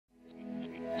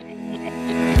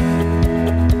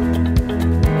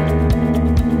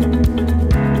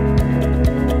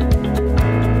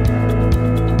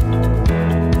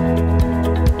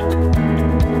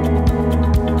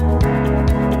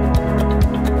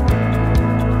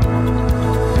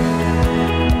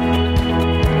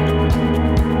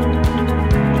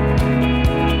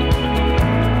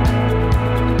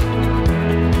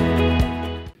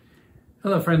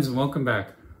friends, and welcome back.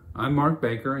 I'm Marc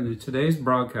Baker, and in today's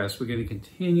broadcast, we're going to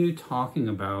continue talking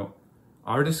about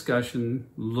our discussion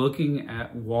looking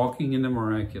at walking in the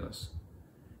miraculous.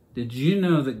 Did you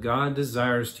know that God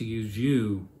desires to use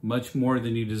you much more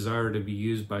than you desire to be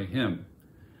used by Him?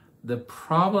 The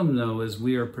problem, though, is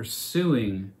we are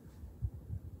pursuing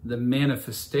the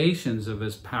manifestations of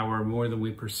His power more than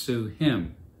we pursue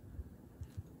Him.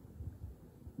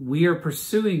 We are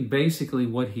pursuing basically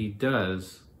what He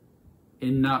does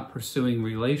and not pursuing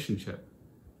relationship.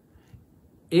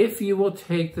 If you will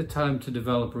take the time to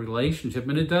develop a relationship,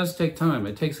 and it does take time,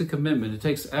 it takes a commitment, it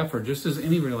takes effort, just as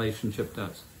any relationship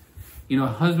does. You know, a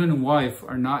husband and wife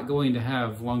are not going to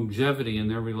have longevity in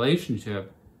their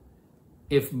relationship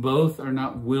if both are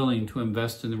not willing to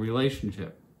invest in the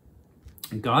relationship.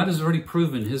 And God has already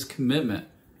proven His commitment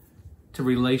to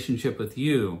relationship with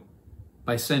you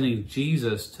by sending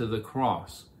Jesus to the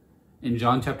cross. In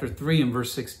John chapter 3 and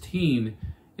verse 16,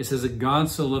 it says that God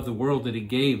so loved the world that He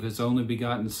gave His only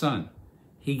begotten Son.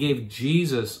 He gave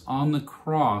Jesus on the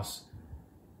cross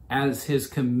as His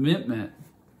commitment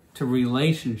to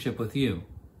relationship with you.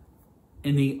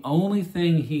 And the only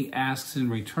thing He asks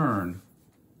in return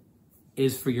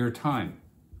is for your time.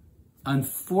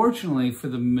 Unfortunately, for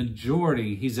the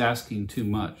majority, He's asking too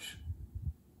much.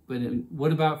 But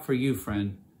what about for you,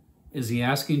 friend? Is He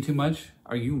asking too much?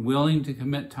 Are you willing to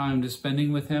commit time to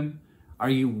spending with Him? Are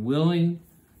you willing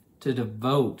to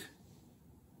devote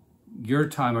your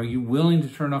time? Are you willing to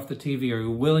turn off the TV? Are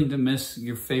you willing to miss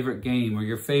your favorite game or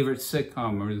your favorite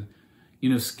sitcom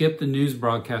or, skip the news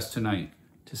broadcast tonight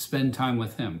to spend time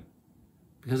with Him?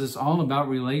 Because it's all about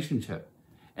relationship.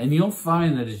 And you'll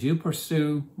find that as you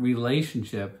pursue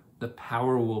relationship, the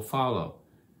power will follow.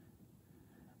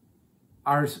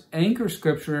 Our anchor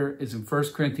scripture is in 1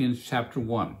 Corinthians chapter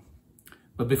 1.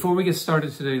 But before we get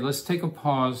started today, let's take a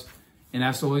pause and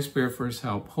ask the Holy Spirit for His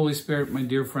help. Holy Spirit, my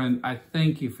dear friend, I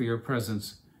thank You for Your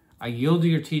presence. I yield to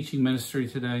Your teaching ministry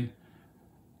today.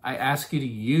 I ask You to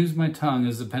use my tongue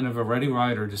as the pen of a ready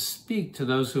writer to speak to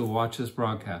those who watch this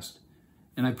broadcast.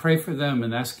 And I pray for them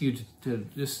and ask You to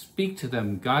just speak to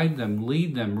them, guide them,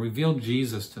 lead them, reveal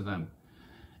Jesus to them.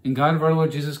 And God of our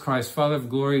Lord Jesus Christ, Father of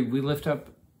glory, we lift up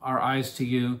our eyes to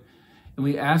You, and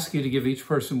we ask You to give each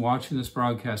person watching this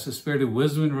broadcast the spirit of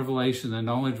wisdom and revelation, the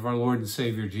knowledge of our Lord and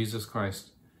Savior, Jesus Christ.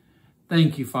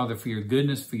 Thank You, Father, for Your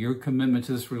goodness, for Your commitment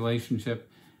to this relationship.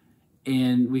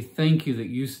 And we thank You that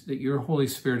Your Holy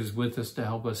Spirit is with us to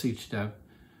help us each step.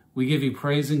 We give You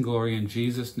praise and glory in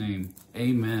Jesus' name.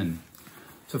 Amen.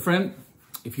 So, friend,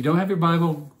 if you don't have your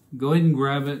Bible, go ahead and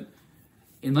grab it.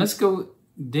 And let's go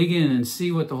dig in and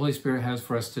see what the Holy Spirit has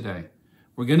for us today.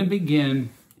 We're going to begin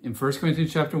in 1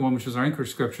 Corinthians chapter 1, which is our anchor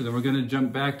scripture. Then we're going to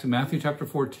jump back to Matthew chapter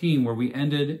 14, where we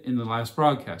ended in the last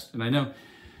broadcast. And I know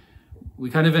we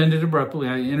kind of ended abruptly.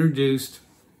 I introduced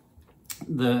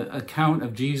the account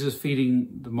of Jesus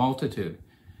feeding the multitude.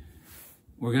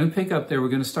 We're going to pick up there. We're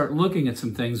going to start looking at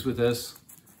some things with this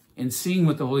and seeing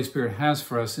what the Holy Spirit has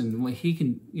for us and what He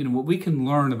can, what we can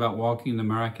learn about walking in the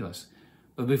miraculous.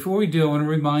 But before we do, I want to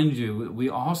remind you, we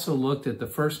also looked at the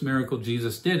first miracle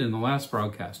Jesus did in the last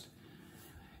broadcast.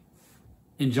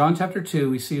 In John chapter 2,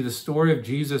 we see the story of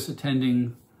Jesus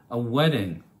attending a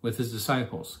wedding with His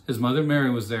disciples. His mother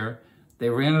Mary was there. They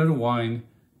ran out of wine,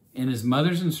 and His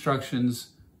mother's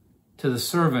instructions to the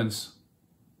servants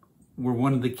were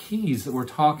one of the keys that we're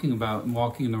talking about in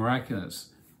walking in the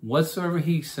miraculous. Whatsoever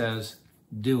He says,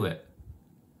 do it.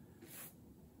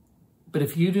 But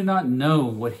if you do not know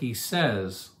what He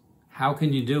says, how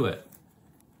can you do it?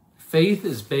 Faith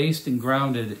is based and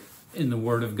grounded in the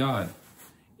Word of God.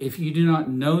 If you do not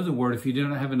know the Word, if you do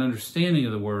not have an understanding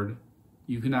of the Word,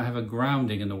 you cannot have a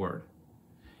grounding in the Word.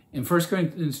 In 1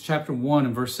 Corinthians chapter 1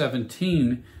 and verse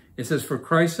 17, it says, "For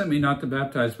Christ sent me not to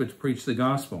baptize, but to preach the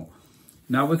gospel,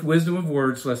 not with wisdom of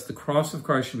words, lest the cross of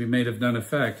Christ should be made of none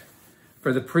effect.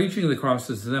 For the preaching of the cross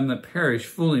is to them that perish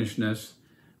foolishness,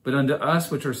 but unto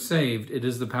us which are saved, it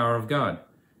is the power of God."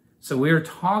 So we are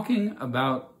talking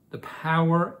about the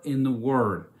power in the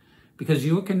Word, because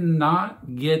you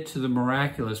cannot get to the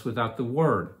miraculous without the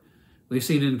Word. We've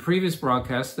seen in previous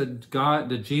broadcasts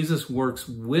that Jesus works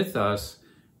with us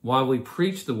while we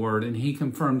preach the Word, and He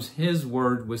confirms His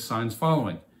Word with signs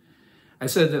following. I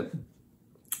said that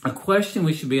a question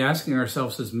we should be asking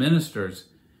ourselves as ministers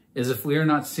is, if we are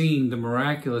not seeing the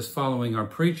miraculous following our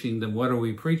preaching, then what are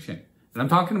we preaching? And I'm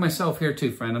talking to myself here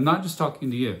too, friend. I'm not just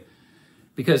talking to you.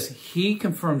 Because He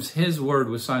confirms His Word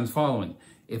with signs following.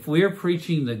 If we are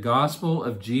preaching the gospel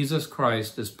of Jesus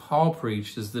Christ as Paul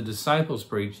preached, as the disciples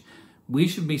preached, we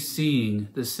should be seeing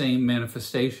the same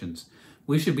manifestations.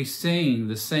 We should be seeing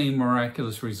the same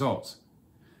miraculous results.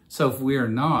 So if we are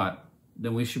not,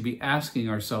 then we should be asking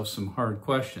ourselves some hard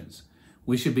questions.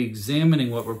 We should be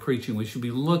examining what we're preaching. We should be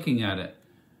looking at it,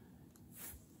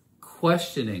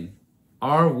 questioning,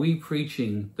 are we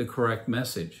preaching the correct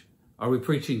message? Are we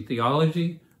preaching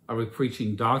theology? Are we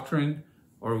preaching doctrine?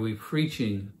 Or are we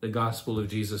preaching the gospel of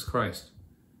Jesus Christ?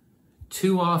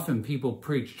 Too often people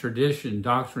preach tradition,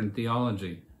 doctrine,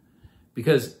 theology,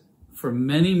 because for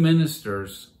many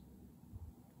ministers,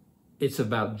 it's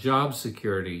about job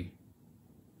security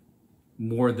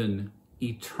more than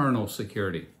eternal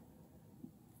security.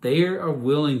 They are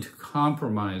willing to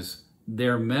compromise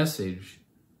their message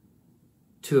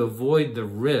to avoid the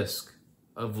risk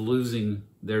of losing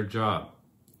their job.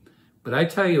 But I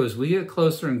tell you, as we get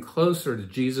closer and closer to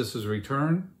Jesus'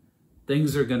 return,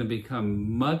 things are going to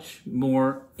become much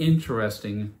more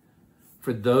interesting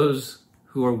for those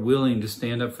who are willing to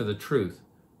stand up for the truth.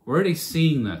 We're already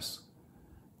seeing this.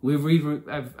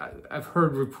 I've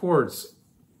heard reports.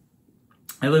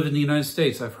 I live in the United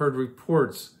States. I've heard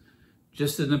reports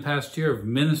just in the past year of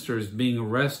ministers being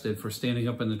arrested for standing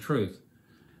up in the truth.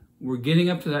 We're getting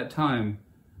up to that time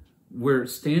where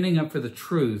standing up for the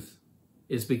truth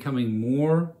is becoming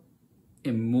more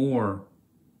and more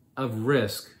of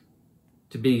risk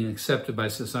to being accepted by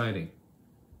society.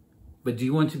 But do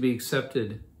you want to be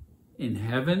accepted in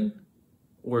heaven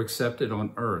or accepted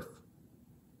on earth?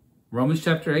 Romans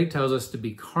chapter 8 tells us to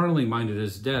be carnally minded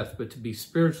as death, but to be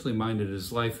spiritually minded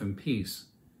as life and peace.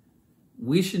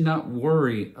 We should not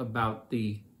worry about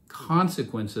the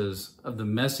consequences of the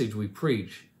message we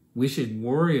preach. We should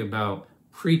worry about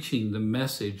preaching the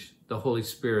message the Holy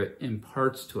Spirit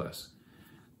imparts to us.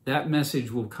 That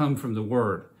message will come from the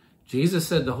Word. Jesus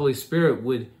said the Holy Spirit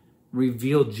would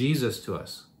reveal Jesus to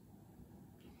us.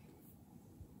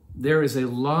 There is a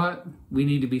lot we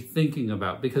need to be thinking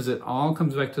about because it all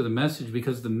comes back to the message,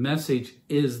 because the message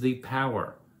is the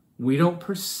power. We don't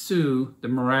pursue the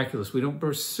miraculous. We don't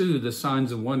pursue the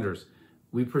signs and wonders.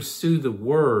 We pursue the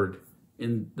Word,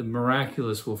 and the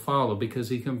miraculous will follow because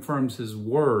He confirms His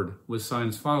Word with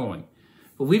signs following.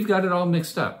 But we've got it all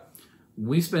mixed up.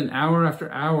 We spend hour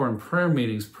after hour in prayer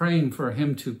meetings praying for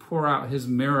Him to pour out His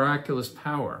miraculous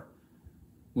power,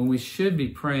 when we should be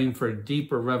praying for a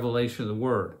deeper revelation of the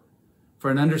Word, for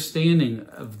an understanding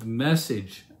of the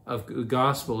message of the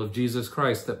gospel of Jesus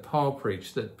Christ that Paul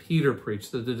preached, that Peter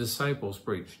preached, that the disciples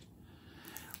preached.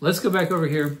 Let's go back over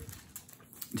here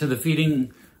to the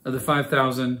feeding of the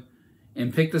 5,000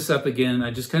 and pick this up again. I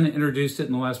just kind of introduced it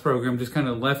in the last program, just kind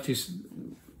of left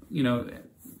you know,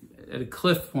 at a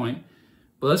cliff point.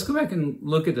 But let's go back and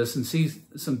look at this and see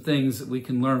some things that we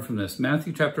can learn from this.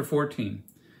 Matthew chapter 14.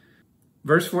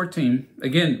 Verse 14,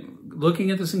 again, looking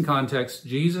at this in context,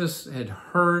 Jesus had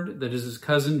heard that his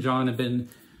cousin John had been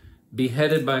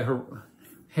beheaded by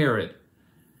Herod.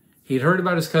 He'd heard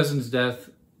about his cousin's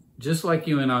death, just like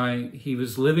you and I. He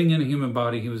was living in a human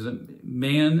body. He was a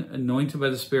man anointed by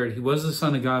the Spirit. He was the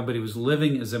Son of God, but he was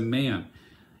living as a man.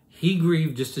 He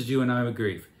grieved just as you and I would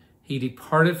grieve. He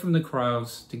departed from the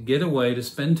crowds to get away, to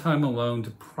spend time alone,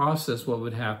 to process what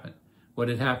had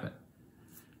happened.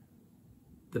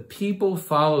 The people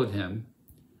followed him,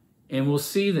 and we'll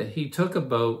see that he took a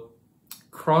boat,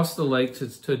 crossed the lake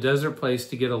to a desert place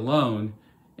to get alone,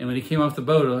 and when he came off the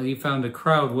boat, he found a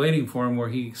crowd waiting for him where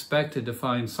he expected to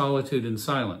find solitude and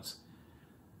silence.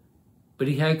 But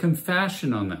he had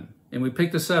compassion on them. And we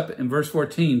pick this up in verse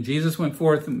 14. Jesus went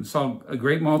forth and saw a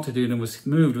great multitude and was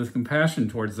moved with compassion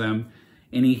towards them,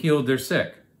 and he healed their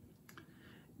sick.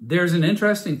 There's an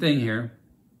interesting thing here,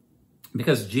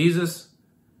 because Jesus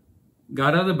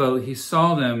got out of the boat, he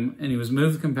saw them, and he was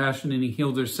moved with compassion, and he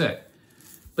healed their sick.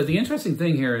 But the interesting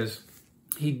thing here is,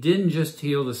 he didn't just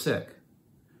heal the sick.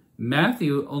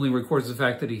 Matthew only records the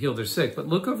fact that he healed their sick. But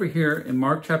look over here in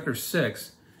Mark chapter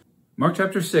 6. Mark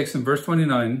chapter 6 and verse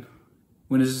 29.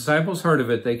 When his disciples heard of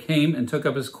it, they came and took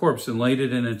up his corpse and laid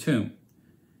it in a tomb.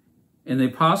 And the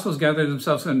apostles gathered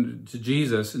themselves unto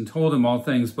Jesus and told him all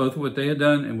things, both what they had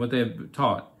done and what they had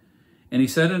taught. And he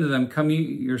said unto them, Come ye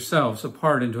yourselves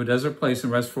apart into a desert place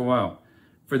and rest for a while.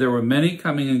 For there were many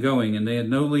coming and going, and they had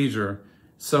no leisure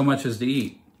so much as to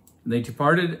eat. And they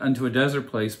departed unto a desert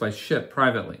place by ship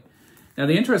privately. Now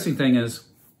the interesting thing is,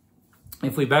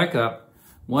 if we back up,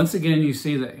 once again you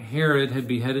see that Herod had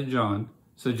beheaded John.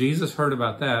 So Jesus heard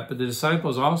about that, but the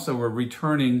disciples also were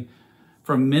returning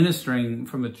from ministering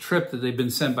from a trip that they'd been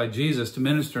sent by Jesus to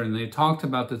minister, and they talked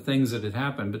about the things that had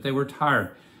happened, but they were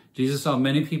tired. Jesus saw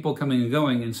many people coming and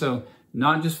going, and so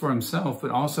not just for himself,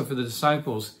 but also for the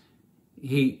disciples,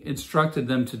 he instructed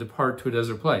them to depart to a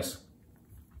desert place.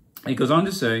 He goes on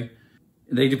to say,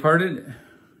 they departed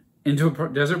into a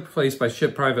desert place by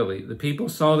ship privately. The people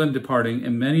saw them departing,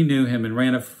 and many knew him and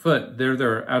ran afoot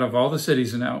there out of all the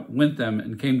cities and outwent them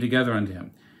and came together unto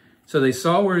him. So they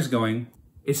saw where he's going.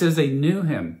 It says they knew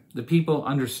him. The people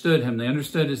understood him. They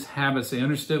understood his habits. They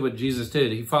understood what Jesus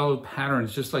did. He followed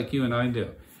patterns just like you and I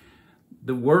do.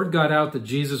 The word got out that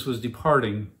Jesus was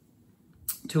departing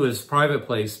to his private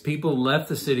place. People left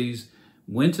the cities,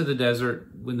 went to the desert.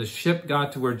 When the ship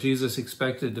got to where Jesus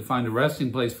expected to find a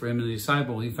resting place for him and the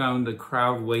disciple, he found a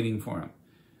crowd waiting for him.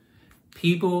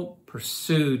 People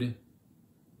pursued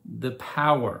the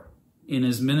power in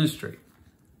his ministry.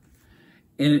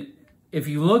 And if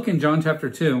you look in John chapter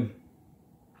 2,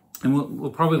 and we'll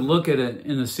probably look at it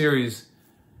in the series,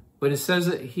 but it says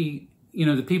that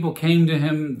the people came to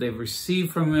him, they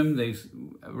received from him, they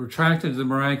retracted the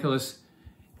miraculous,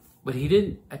 but he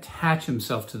didn't attach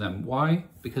himself to them. Why?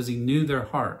 Because he knew their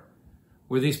heart.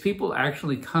 Were these people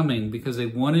actually coming because they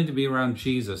wanted to be around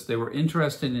Jesus? They were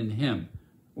interested in him.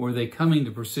 Or were they coming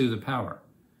to pursue the power?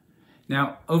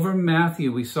 Now, over in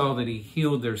Matthew, we saw that he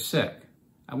healed their sick.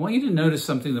 I want you to notice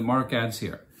something that Mark adds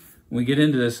here. When we get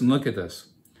into this and look at this.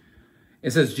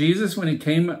 It says, Jesus, when he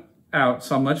came out,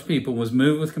 saw much people, was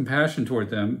moved with compassion toward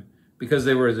them, because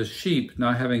they were as a sheep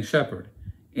not having shepherd.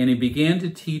 And he began to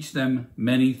teach them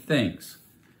many things.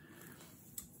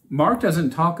 Mark doesn't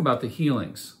talk about the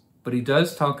healings, but he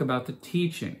does talk about the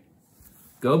teaching.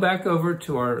 Go back over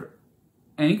to our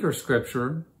anchor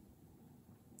scripture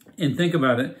and think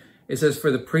about it. It says,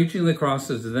 for the preaching of the cross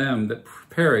is to them that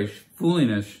perish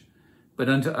foolishness, but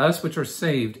unto us which are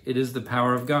saved, it is the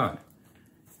power of God.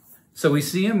 So we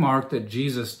see in Mark that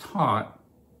Jesus taught,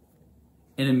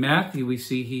 and in Matthew we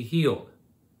see he healed.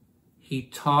 He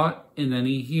taught and then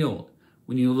he healed.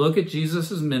 When you look at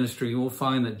Jesus' ministry, you will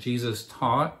find that Jesus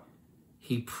taught,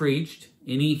 he preached,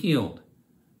 and he healed.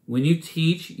 When you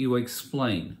teach, you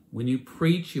explain. When you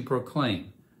preach, you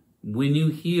proclaim. When you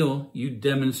heal, you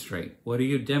demonstrate. What are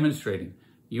you demonstrating?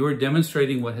 You are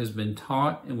demonstrating what has been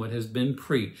taught and what has been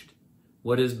preached,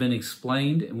 what has been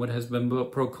explained and what has been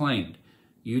proclaimed.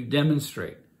 You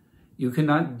demonstrate. You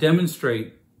cannot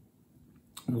demonstrate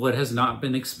what has not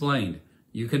been explained.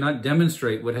 You cannot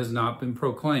demonstrate what has not been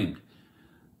proclaimed.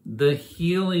 The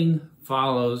healing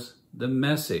follows the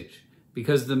message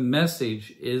because the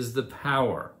message is the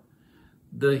power.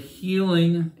 The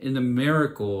healing and the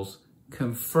miracles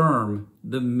confirm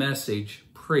the message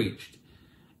preached.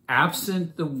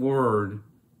 Absent the word,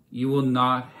 you will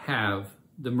not have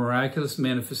the miraculous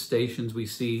manifestations we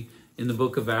see in the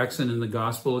book of Acts and in the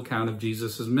gospel account of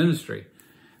Jesus' ministry,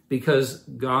 because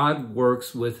God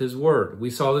works with his word. We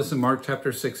saw this in Mark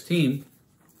chapter 16,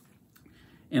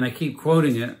 and I keep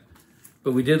quoting it,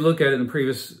 but we did look at it in the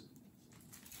previous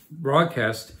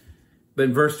broadcast. But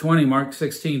in verse 20, Mark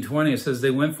 16:20, it says,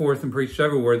 they went forth and preached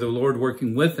everywhere, the Lord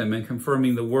working with them and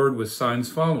confirming the word with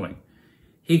signs following.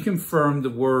 He confirmed the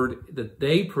word that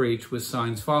they preached with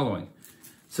signs following.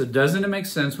 So doesn't it make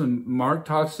sense when Mark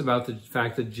talks about the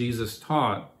fact that Jesus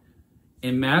taught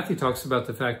and Matthew talks about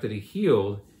the fact that he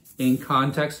healed in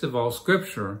context of all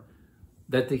scripture,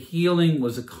 that the healing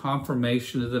was a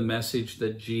confirmation of the message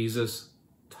that Jesus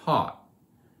taught?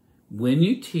 When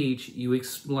you teach, you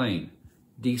explain.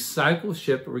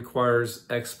 Discipleship requires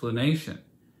explanation.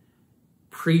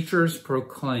 Preachers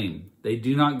proclaim. They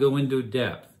do not go into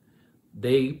depth.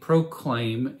 They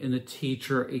proclaim and the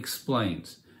teacher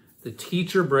explains. The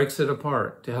teacher breaks it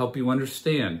apart to help you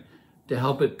understand, to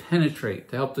help it penetrate,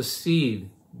 to help the seed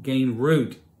gain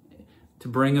root, to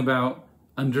bring about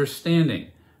understanding.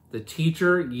 The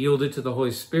teacher, yielded to the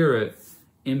Holy Spirit,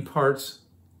 imparts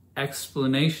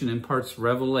explanation, imparts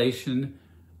revelation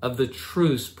of the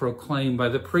truths proclaimed by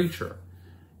the preacher.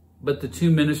 But the two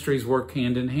ministries work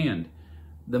hand in hand.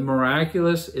 The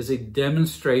miraculous is a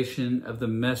demonstration of the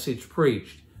message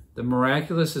preached. The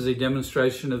miraculous is a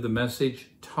demonstration of the message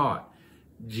taught.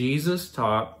 Jesus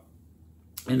taught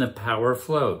and the power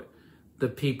flowed. The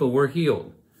people were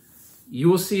healed. You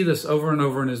will see this over and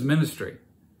over in his ministry.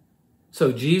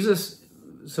 So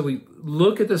we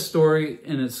look at the story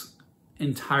in its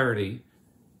entirety.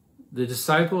 The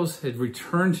disciples had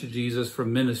returned to Jesus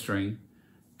from ministering,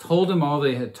 told him all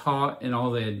they had taught and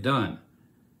all they had done.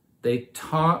 They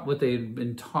taught what they had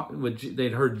been taught, what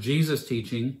they'd heard Jesus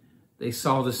teaching. They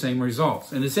saw the same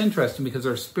results. And it's interesting because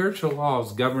there are spiritual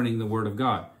laws governing the Word of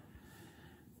God.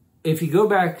 If you go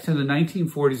back to the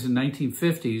 1940s and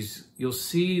 1950s, you'll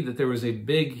see that there was a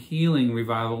big healing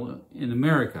revival in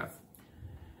America.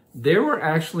 There were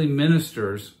actually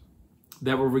ministers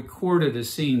that were recorded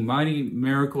as seeing mighty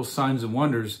miracles, signs, and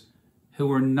wonders who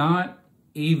were not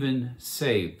even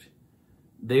saved.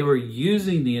 They were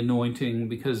using the anointing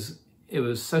because it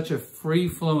was such a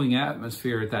free-flowing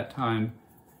atmosphere at that time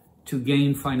to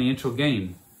gain financial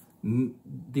gain.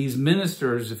 These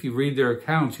ministers, if you read their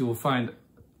accounts, you will find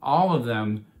all of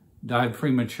them died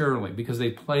prematurely because they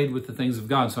played with the things of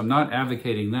God. So I'm not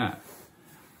advocating that.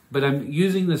 But I'm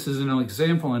using this as an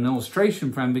example, an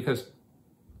illustration, friend, because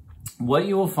what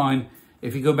you will find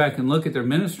if you go back and look at their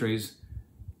ministries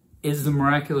is the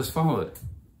miraculous followed.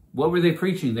 What were they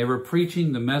preaching? They were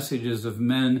preaching the messages of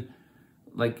men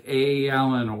like A.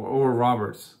 Allen or Oral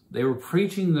Roberts. They were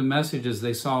preaching the messages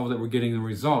they saw that were getting the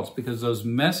results because those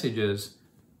messages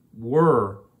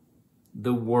were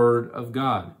the Word of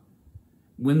God.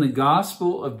 When the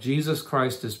gospel of Jesus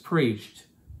Christ is preached,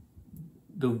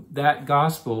 that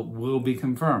gospel will be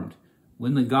confirmed.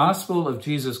 When the gospel of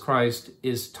Jesus Christ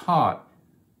is taught,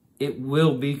 it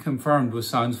will be confirmed with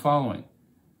signs following.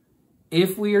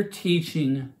 If we are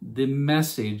teaching the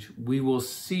message, we will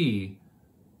see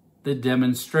the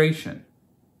demonstration,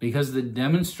 because the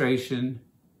demonstration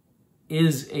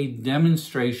is a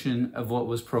demonstration of what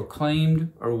was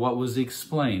proclaimed or what was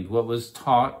explained, what was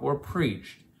taught or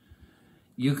preached.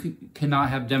 You cannot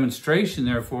have demonstration,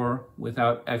 therefore,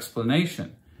 without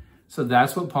explanation. So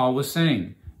that's what Paul was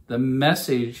saying. The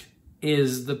message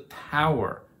is the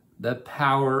power. The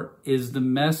power is the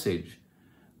message.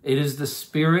 It is the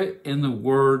Spirit and the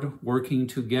Word working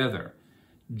together.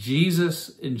 Jesus,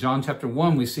 in John chapter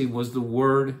 1, we see was the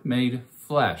Word made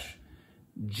flesh.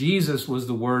 Jesus was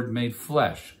the Word made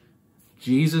flesh.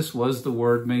 Jesus was the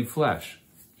Word made flesh.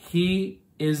 He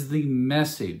is the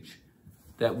message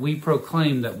that we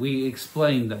proclaim, that we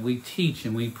explain, that we teach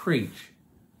and we preach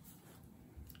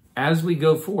as we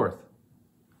go forth.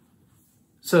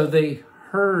 So they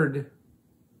heard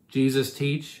Jesus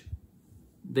teach.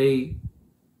 They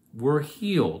were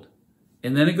healed.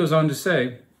 And then it goes on to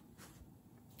say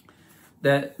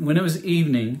that when it was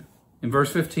evening, in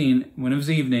verse 15, when it was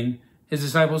evening, his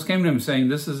disciples came to him saying,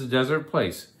 "This is a desert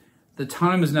place. The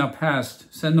time is now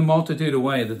past. Send the multitude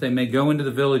away, that they may go into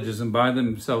the villages and buy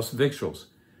themselves victuals."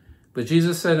 But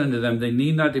Jesus said unto them, "They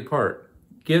need not depart.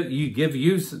 Give you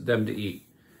them to eat."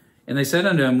 And they said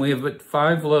unto him, "We have but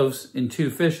 5 loaves and 2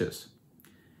 fishes."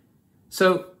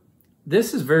 So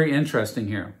this is very interesting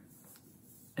here,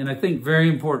 and I think very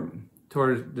important to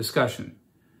our discussion.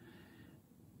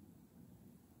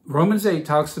 Romans 8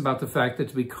 talks about the fact that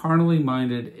to be carnally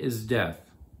minded is death.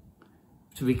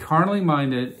 To be carnally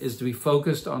minded is to be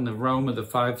focused on the realm of the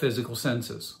 5 physical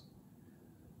senses.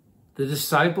 The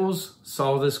disciples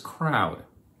saw this crowd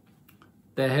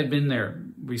that had been there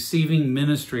receiving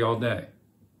ministry all day.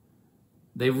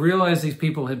 They realized these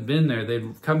people had been there.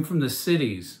 They'd come from the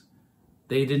cities.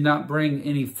 They did not bring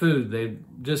any food. They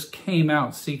just came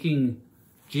out seeking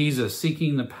Jesus,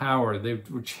 seeking the power. They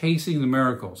were chasing the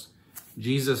miracles.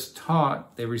 Jesus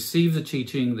taught. They received the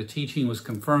teaching. The teaching was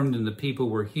confirmed and the people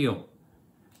were healed.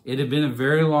 It had been a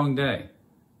very long day.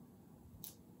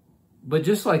 But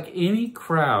just like any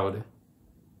crowd,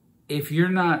 if you're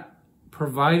not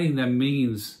providing them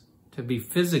means to be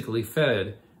physically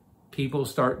fed, people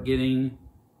start getting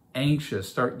anxious,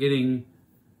 start getting,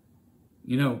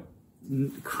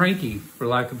 cranky, for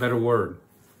lack of a better word.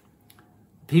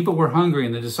 People were hungry,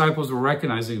 and the disciples were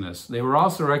recognizing this. They were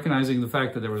also recognizing the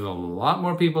fact that there was a lot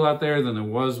more people out there than there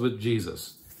was with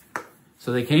Jesus.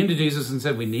 So they came to Jesus and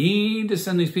said, "We need to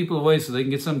send these people away so they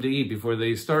can get something to eat before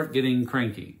they start getting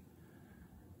cranky."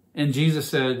 And Jesus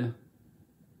said,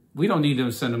 "We don't need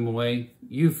to send them away.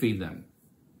 You feed them."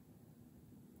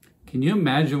 Can you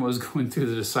imagine what was going through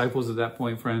the disciples at that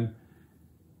point, friend?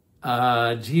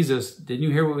 Jesus, didn't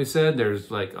you hear what we said?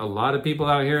 There's like a lot of people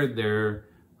out here. They're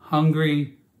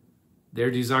hungry.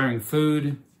 They're desiring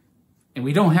food. And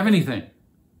we don't have anything.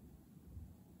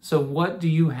 So what do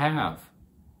you have?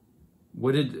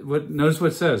 Notice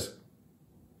what it says.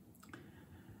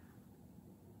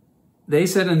 They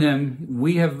said unto him,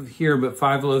 "We have here but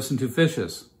 5 loaves and 2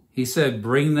 fishes. He said,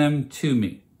 "Bring them to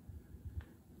me."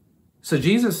 So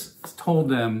Jesus told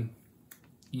them,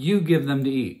 you give them to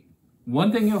eat.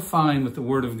 One thing you'll find with the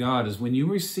Word of God is when you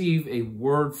receive a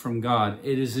word from God,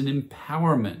 it is an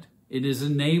empowerment. It is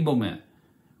enablement.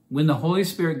 When the Holy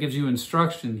Spirit gives you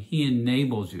instruction, He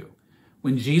enables you.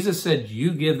 When Jesus said,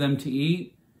 you give them to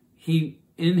eat, He,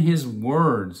 in His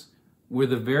words, were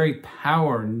the very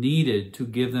power needed to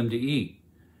give them to eat.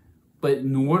 But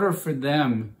in order for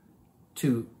them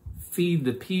to feed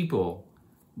the people,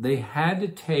 they had to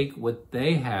take what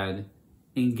they had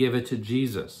and give it to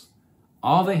Jesus.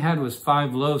 All they had was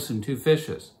 5 loaves and 2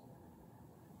 fishes.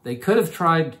 They could have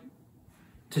tried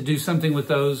to do something with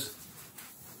those.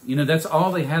 That's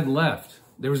all they had left.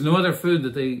 There was no other food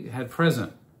that they had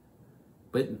present.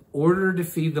 But in order to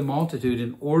feed the multitude,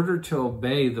 in order to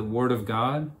obey the word of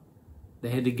God, they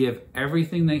had to give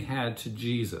everything they had to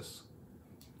Jesus.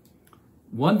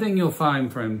 One thing you'll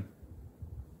find, friend,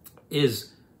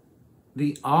 is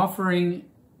the offering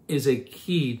is a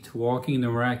key to walking in the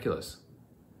miraculous,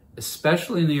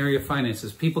 especially in the area of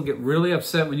finances. People get really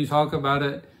upset when you talk about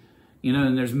it,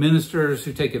 and there's ministers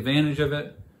who take advantage of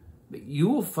it. But you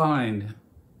will find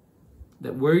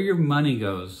that where your money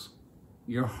goes,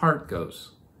 your heart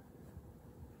goes.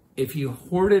 If you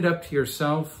hoard it up to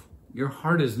yourself, your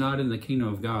heart is not in the kingdom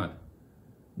of God.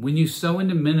 When you sow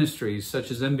into ministries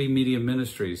such as MB Media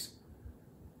Ministries,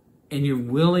 and you're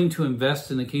willing to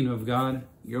invest in the kingdom of God,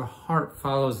 your heart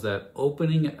follows that,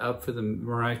 opening it up for the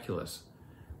miraculous.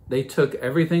 They took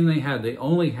everything they had. They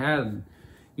only had,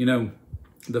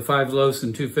 the 5 loaves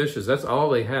and 2 fishes. That's all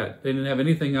they had. They didn't have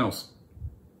anything else.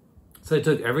 So they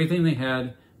took everything they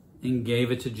had and gave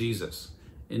it to Jesus.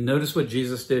 And notice what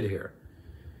Jesus did here.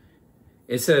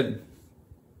 It said,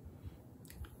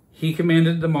 he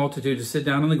commanded the multitude to sit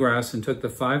down on the grass and took the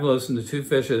 5 loaves and the 2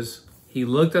 fishes. He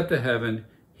looked up to heaven.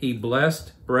 He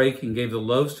blessed, brake, and gave the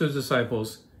loaves to his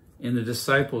disciples and the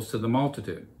disciples to the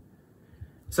multitude.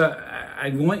 So I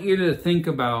want you to think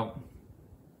about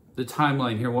the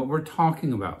timeline here, what we're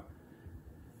talking about.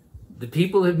 The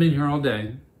people had been here all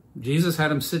day. Jesus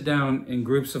had them sit down in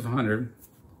groups of 100.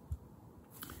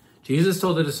 Jesus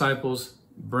told the disciples,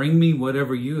 bring me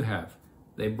whatever you have.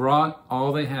 They brought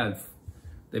all they had.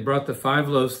 They brought the 5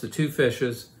 loaves, the 2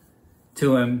 fishes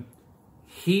to him.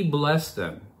 He blessed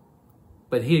them,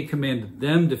 but he had commanded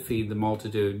them to feed the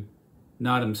multitude,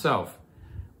 not himself.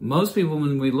 Most people,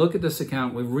 when we look at this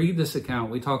account, we read this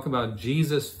account, we talk about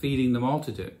Jesus feeding the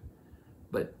multitude.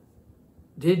 But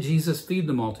did Jesus feed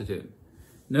the multitude?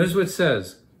 Notice what it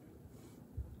says.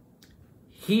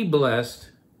 He blessed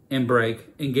and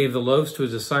brake and gave the loaves to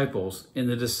his disciples and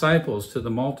the disciples to the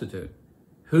multitude.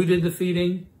 Who did the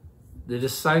feeding? The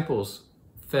disciples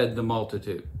fed the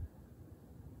multitude.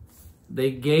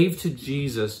 They gave to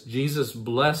Jesus. Jesus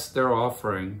blessed their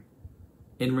offering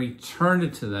and returned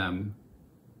it to them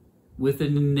with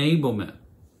an enablement.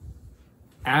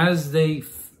 As they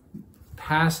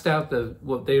passed out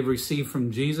what they received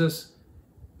from Jesus,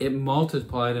 it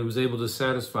multiplied and was able to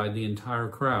satisfy the entire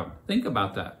crowd. Think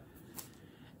about that.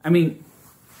 I mean,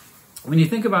 when you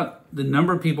think about the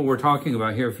number of people we're talking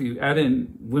about here, if you add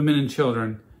in women and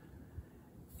children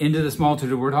into this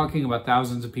multitude, we're talking about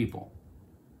thousands of people.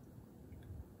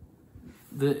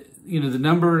 The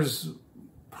numbers,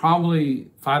 probably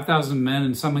 5,000 men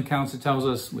in some accounts it tells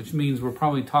us, which means we're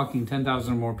probably talking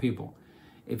 10,000 or more people.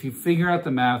 If you figure out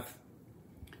the math,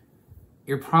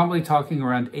 you're probably talking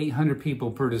around 800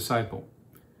 people per disciple.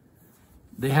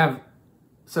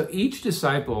 So each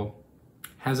disciple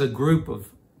has a group of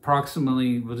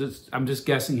approximately, I'm just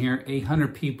guessing here,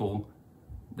 800 people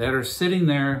that are sitting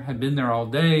there, had been there all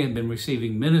day, had been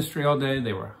receiving ministry all day.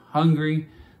 They were hungry.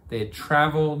 They had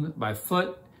traveled by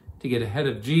foot to get ahead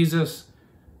of Jesus.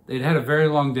 They'd had a very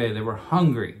long day. They were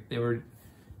hungry. They were,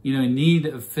 in need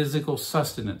of physical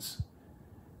sustenance.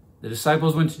 The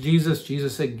disciples went to Jesus.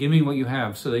 Jesus said, give me what you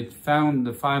have. So they found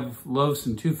the 5 loaves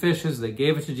and 2 fishes. They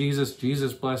gave it to Jesus.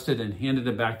 Jesus blessed it and handed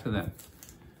it back to them.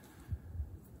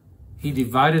 He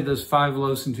divided those 5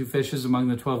 loaves and 2 fishes among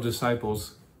the 12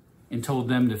 disciples and told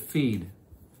them to feed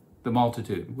the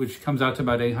multitude, which comes out to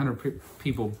about 800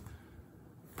 people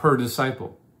per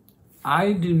disciple.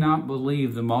 I do not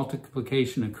believe the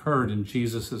multiplication occurred in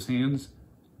Jesus' hands.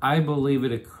 I believe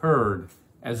it occurred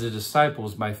as the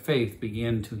disciples, by faith,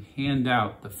 began to hand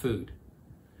out the food.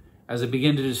 As they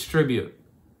began to distribute,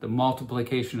 the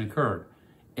multiplication occurred.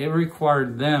 It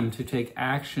required them to take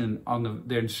action on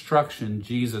the instruction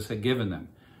Jesus had given them.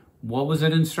 What was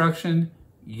that instruction?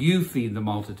 You feed the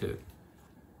multitude.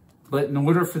 But in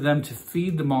order for them to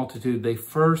feed the multitude, they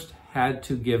first had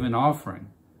to give an offering.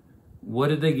 What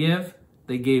did they give?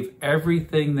 They gave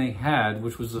everything they had,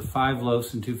 which was the 5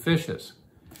 loaves and 2 fishes.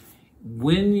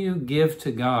 When you give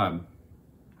to God,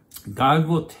 God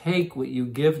will take what you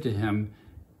give to him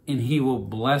and he will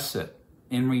bless it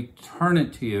and return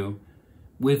it to you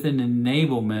with an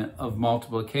enablement of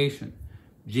multiplication.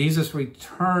 Jesus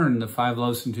returned the 5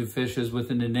 loaves and 2 fishes with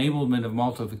an enablement of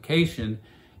multiplication,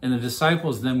 and the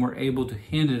disciples then were able to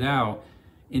hand it out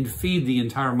and feed the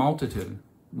entire multitude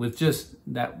with just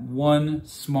that one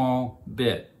small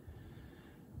bit.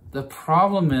 The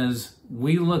problem is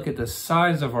we look at the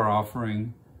size of our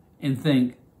offering and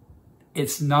think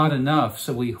it's not enough,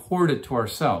 so we hoard it to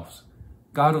ourselves.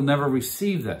 God will never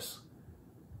receive this.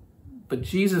 But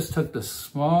Jesus took the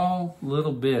small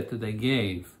little bit that they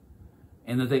gave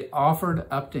and that they offered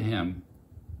up to him.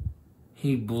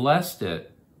 He blessed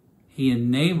it, he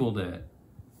enabled it,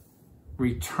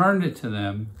 returned it to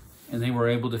them, and they were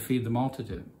able to feed the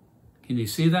multitude. Can you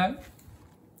see that?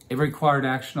 It required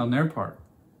action on their part.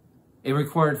 It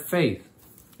required faith.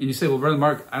 And you say, well, Brother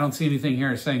Mark, I don't see anything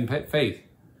here saying faith.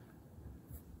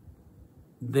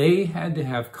 They had to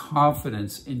have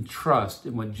confidence and trust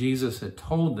in what Jesus had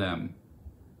told them,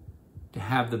 to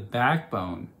have the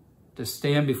backbone to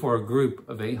stand before a group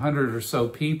of 800 or so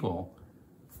people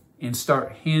and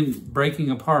start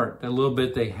breaking apart that little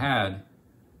bit they had,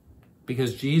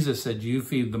 because Jesus said, you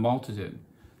feed the multitude.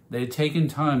 They had taken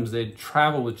times, they had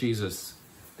traveled with Jesus,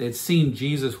 they had seen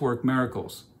Jesus work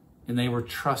miracles, and they were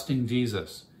trusting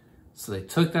Jesus. So they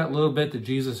took that little bit that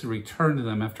Jesus had returned to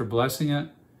them after blessing it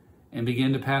and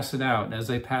began to pass it out. And as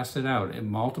they passed it out, it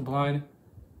multiplied,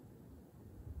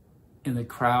 and the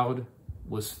crowd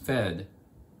was fed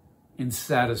and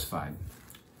satisfied.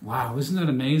 Wow, isn't that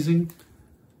amazing?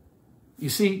 You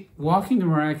see, walking the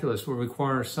miraculous will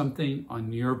require something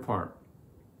on your part.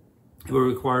 It will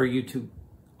require you to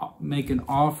make an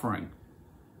offering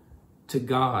to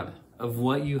God of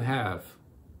what you have.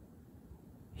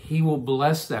 He will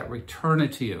bless that, return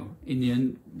it to you.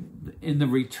 In the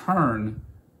return,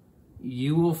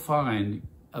 you will find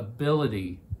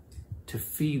ability to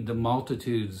feed the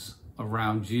multitudes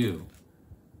around you.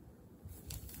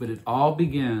 But it all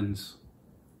begins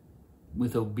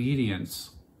with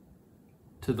obedience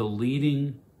to the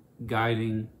leading,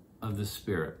 guiding of the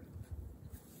Spirit.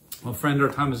 Well, friend, our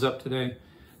time is up today.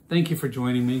 Thank you for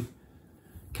joining me.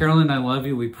 Carolyn, I love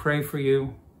you. We pray for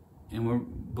you, and we're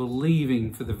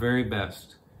believing for the very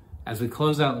best. As we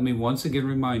close out, let me once again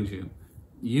remind you,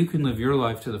 you can live your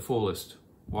life to the fullest,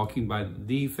 walking by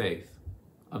the faith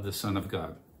of the Son of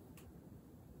God.